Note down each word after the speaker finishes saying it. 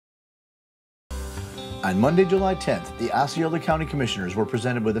On Monday, July 10th, the Osceola County Commissioners were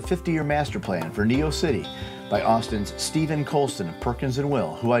presented with a 50-year master plan for Neocity by Austin's Stephen Coulston of Perkins and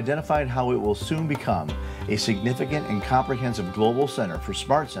Will, who identified how it will soon become a significant and comprehensive global center for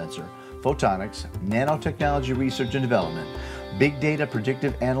smart sensor, photonics, nanotechnology research and development, big data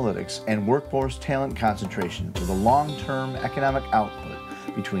predictive analytics, and workforce talent concentration with a long-term economic output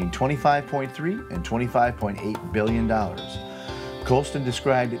between $25.3 and $25.8 billion. Colston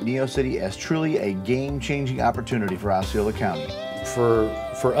described Neocity as truly a game-changing opportunity for Osceola County.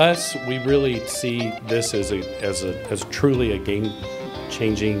 For us, we really see this as truly a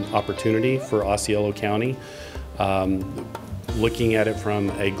game-changing opportunity for Osceola County. Looking at it from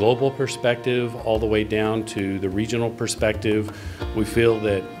a global perspective all the way down to the regional perspective, we feel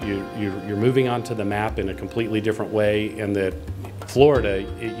that you're moving onto the map in a completely different way, and that Florida,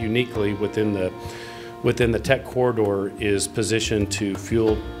 uniquely within the tech corridor, is positioned to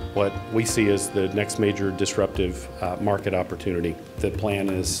fuel what we see as the next major disruptive market opportunity. The plan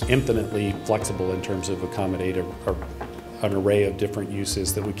is infinitely flexible in terms of accommodating an array of different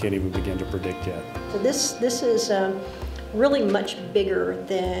uses that we can't even begin to predict yet. So this is really much bigger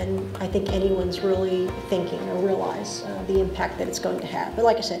than I think anyone's really thinking or realize the impact that it's going to have. But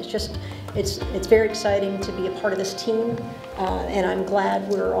like I said, it's very exciting to be a part of this team, and I'm glad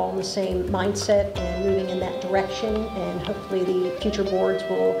we're all in the same mindset and moving in that direction, and hopefully the future boards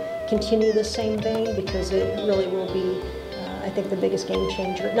will continue the same vein, because it really will be, I think, the biggest game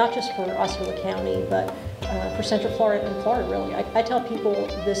changer, not just for Osceola County, but for Central Florida and Florida, really. I tell people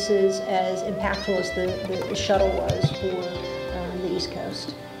this is as impactful as the shuttle was for the East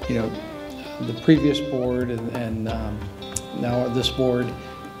Coast. You know, the previous board and now this board,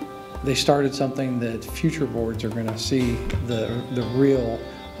 they started something that future boards are going to see the real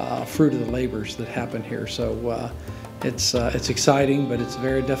fruit of the labors that happen here. So it's exciting, but it's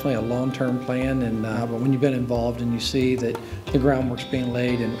definitely a long-term plan. And but when you've been involved and you see that the groundwork's being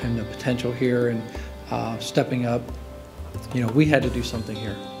laid and the potential here and stepping up, you know, we had to do something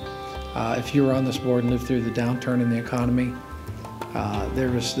here. If you were on this board and lived through the downturn in the economy,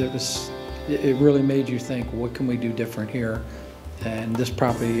 it really made you think, what can we do different here? And this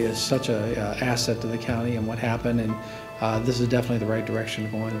property is such an asset to the county and what happened, and this is definitely the right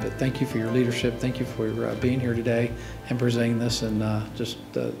direction going. But thank you for your leadership. Thank you for being here today and presenting this, and just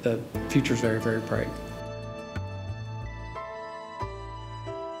the future's very, very bright.